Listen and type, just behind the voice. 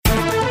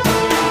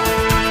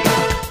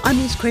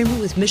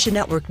Kramer with Mission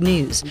Network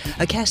News.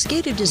 A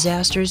cascade of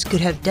disasters could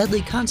have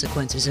deadly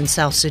consequences in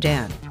South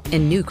Sudan,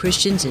 and new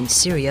Christians in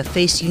Syria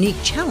face unique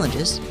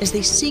challenges as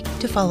they seek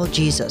to follow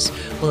Jesus.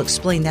 We'll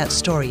explain that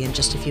story in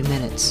just a few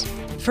minutes.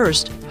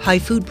 First, high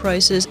food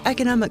prices,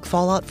 economic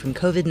fallout from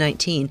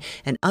COVID-19,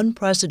 and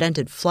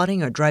unprecedented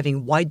flooding are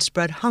driving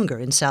widespread hunger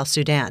in South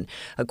Sudan.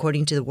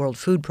 According to the World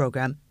Food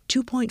Program,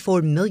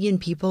 2.4 million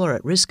people are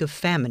at risk of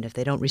famine if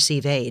they don't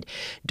receive aid.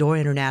 Door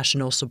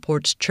International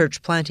supports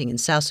church planting in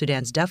South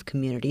Sudan's deaf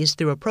communities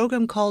through a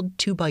program called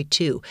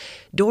 2x2.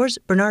 Door's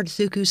Bernard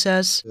Thuku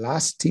says,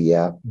 last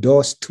year,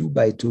 Door's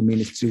 2x2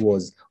 ministry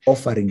was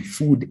offering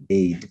food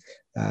aid,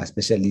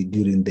 especially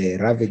during the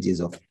ravages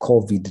of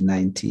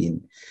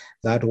COVID-19.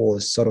 That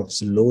was sort of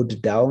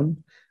slowed down.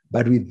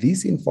 But with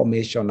this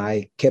information,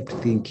 I kept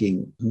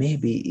thinking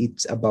maybe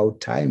it's about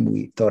time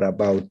we thought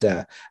about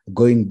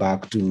going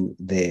back to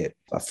the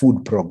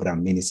food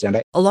program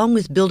ministry. Along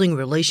with building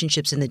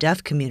relationships in the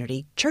deaf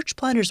community, church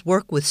planters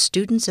work with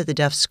students at the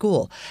deaf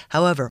school.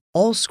 However,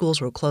 all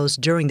schools were closed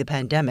during the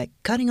pandemic,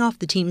 cutting off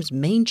the team's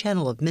main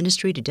channel of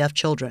ministry to deaf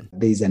children.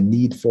 There is a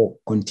need for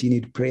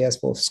continued prayers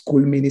for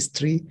school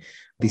ministry.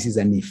 This is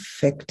an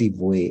effective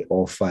way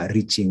of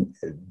reaching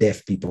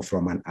deaf people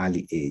from an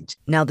early age.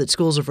 Now that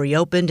schools have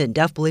reopened and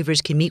deaf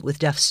believers can meet with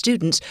deaf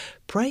students,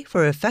 pray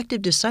for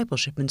effective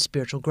discipleship and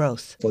spiritual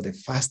growth. For the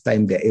first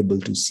time, they're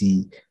able to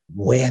see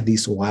where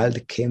this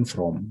world came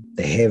from,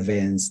 the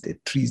heavens, the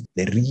trees,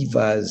 the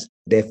rivers.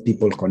 Deaf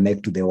people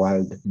connect to the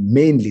world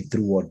mainly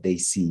through what they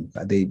see.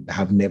 They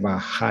have never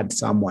had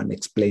someone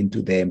explain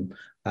to them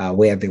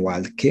where the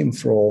world came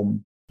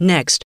from.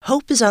 Next,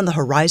 hope is on the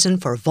horizon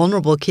for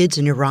vulnerable kids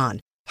in Iran.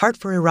 Heart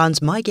for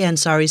Iran's Mike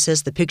Ansari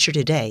says the picture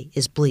today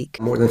is bleak.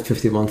 More than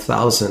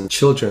 51,000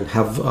 children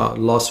have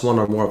lost one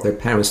or more of their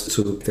parents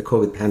to the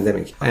COVID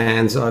pandemic.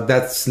 And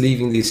that's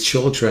leaving these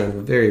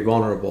children very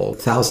vulnerable.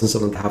 Thousands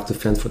of them have to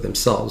fend for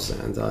themselves.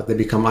 And they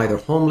become either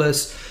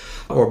homeless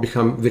or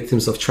become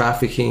victims of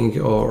trafficking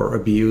or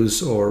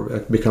abuse or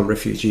become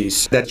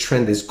refugees. That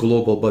trend is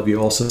global, but we've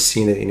also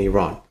seen it in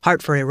Iran.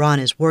 Heart for Iran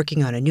is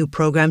working on a new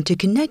program to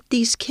connect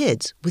these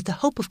kids with the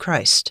hope of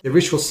Christ. The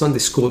Ritual Sunday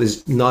School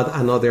is not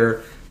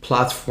another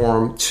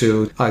platform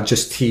to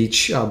just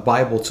teach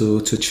Bible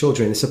to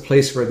children. It's a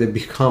place where they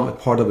become a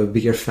part of a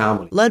bigger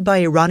family. Led by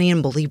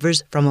Iranian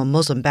believers from a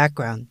Muslim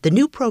background, the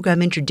new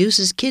program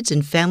introduces kids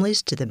and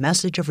families to the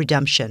message of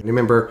redemption.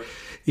 Remember,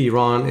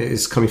 Iran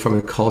is coming from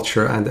a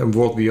culture and a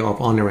worldview of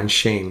honor and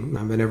shame.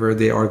 And whenever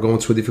they are going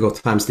through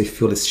difficult times, they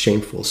feel it's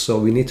shameful. So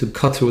we need to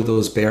cut through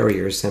those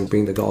barriers and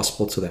bring the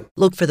gospel to them.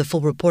 Look for the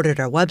full report at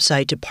our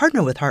website to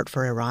partner with Heart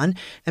for Iran,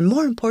 and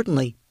more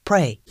importantly,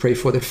 pray. Pray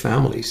for their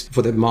families,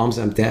 for their moms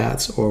and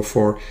dads, or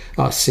for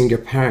single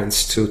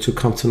parents to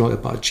come to know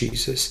about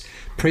Jesus.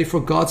 Pray for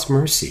God's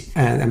mercy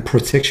and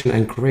protection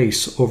and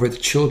grace over the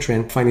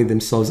children finding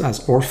themselves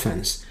as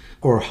orphans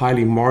or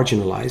highly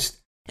marginalized.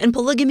 And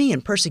polygamy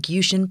and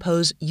persecution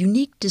pose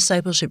unique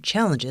discipleship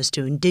challenges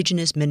to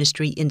indigenous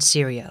ministry in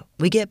Syria.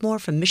 We get more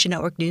from Mission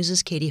Network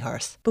News' Katie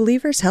Harth.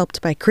 Believers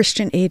helped by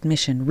Christian Aid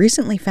Mission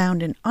recently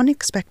found an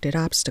unexpected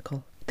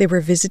obstacle. They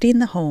were visiting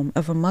the home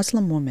of a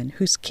Muslim woman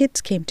whose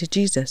kids came to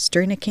Jesus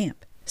during a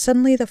camp.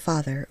 Suddenly the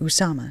father,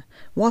 Usama,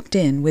 walked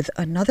in with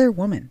another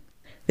woman.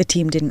 The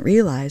team didn't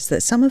realize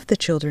that some of the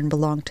children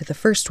belonged to the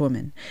first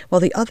woman,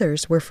 while the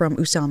others were from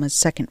Usama's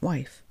second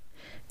wife.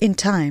 In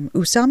time,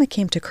 Usama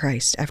came to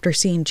Christ after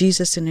seeing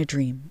Jesus in a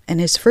dream, and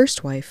his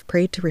first wife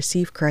prayed to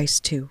receive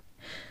Christ too.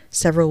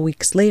 Several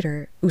weeks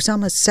later,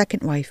 Usama's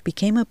second wife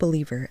became a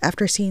believer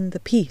after seeing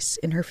the peace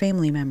in her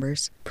family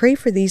members. Pray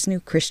for these new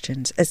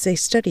Christians as they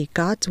study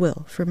God's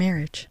will for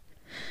marriage.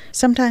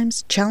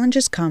 Sometimes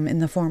challenges come in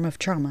the form of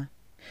trauma.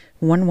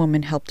 One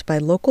woman helped by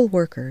local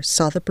workers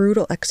saw the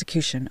brutal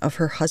execution of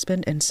her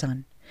husband and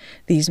son.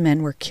 These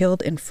men were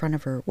killed in front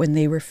of her when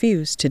they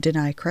refused to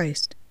deny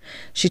Christ.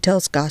 She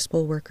tells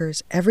gospel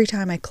workers, "Every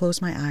time I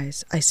close my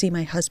eyes, I see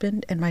my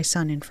husband and my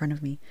son in front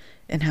of me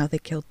and how they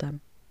killed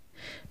them."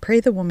 Pray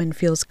the woman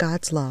feels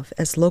God's love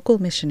as local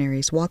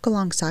missionaries walk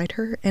alongside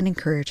her and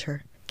encourage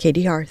her.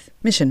 Katie Harth,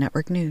 Mission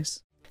Network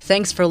News.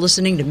 Thanks for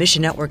listening to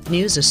Mission Network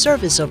News, a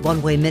service of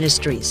One Way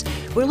Ministries.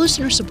 We're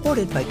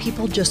listener-supported by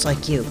people just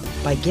like you.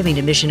 By giving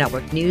to Mission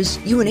Network News,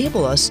 you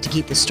enable us to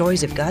keep the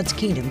stories of God's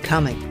kingdom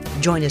coming.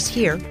 Join us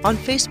here on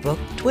Facebook,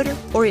 Twitter,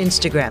 or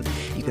Instagram.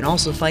 You can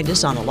also find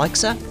us on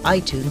Alexa,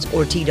 iTunes,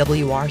 or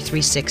TWR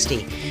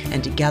 360.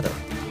 And together,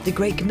 the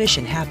Great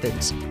Commission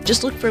happens.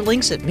 Just look for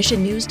links at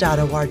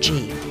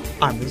missionnews.org.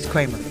 I'm Ruth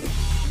Kramer.